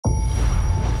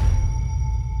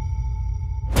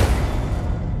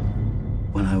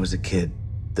was a kid,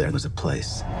 there was a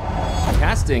place.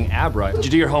 Casting Abra. Did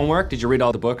you do your homework? Did you read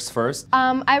all the books first?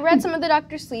 I read some of the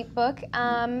Dr. Sleep book,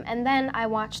 and then I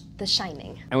watched The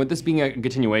Shining. And with this being a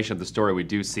continuation of the story, we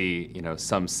do see, you know,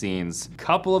 some scenes. A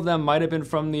couple of them might have been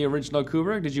from the original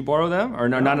Kubrick. Did you borrow them? Or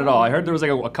no, not at all? I heard there was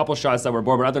like a couple shots that were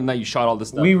borrowed, but other than that, you shot all this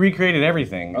stuff. We recreated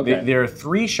everything. Okay. There are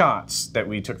 3 shots that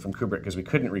we took from Kubrick because we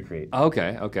couldn't recreate.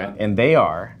 Okay, okay. And they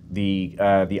are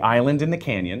the island in the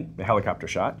canyon, the helicopter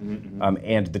shot,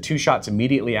 and the 2 shots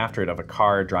immediately after it of a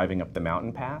car driving up the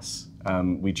mountain pass.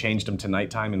 We changed them to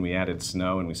nighttime and we added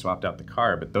snow and we swapped out the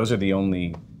car, but those are the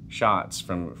only shots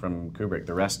from Kubrick.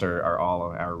 The rest are all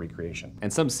our recreation.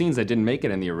 And some scenes that didn't make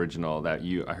it in the original that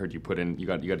I heard you put in, you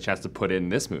got a chance to put in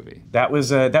this movie. That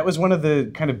was one of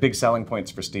the kind of big selling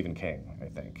points for Stephen King, I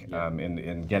think,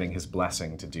 in getting his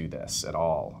blessing to do this at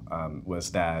all, was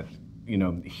that, you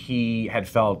know, he had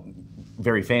felt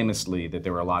very famously that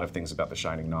there were a lot of things about the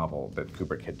Shining novel that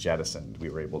Kubrick had jettisoned. We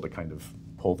were able to kind of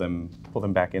pull them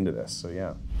back into this, so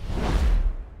yeah.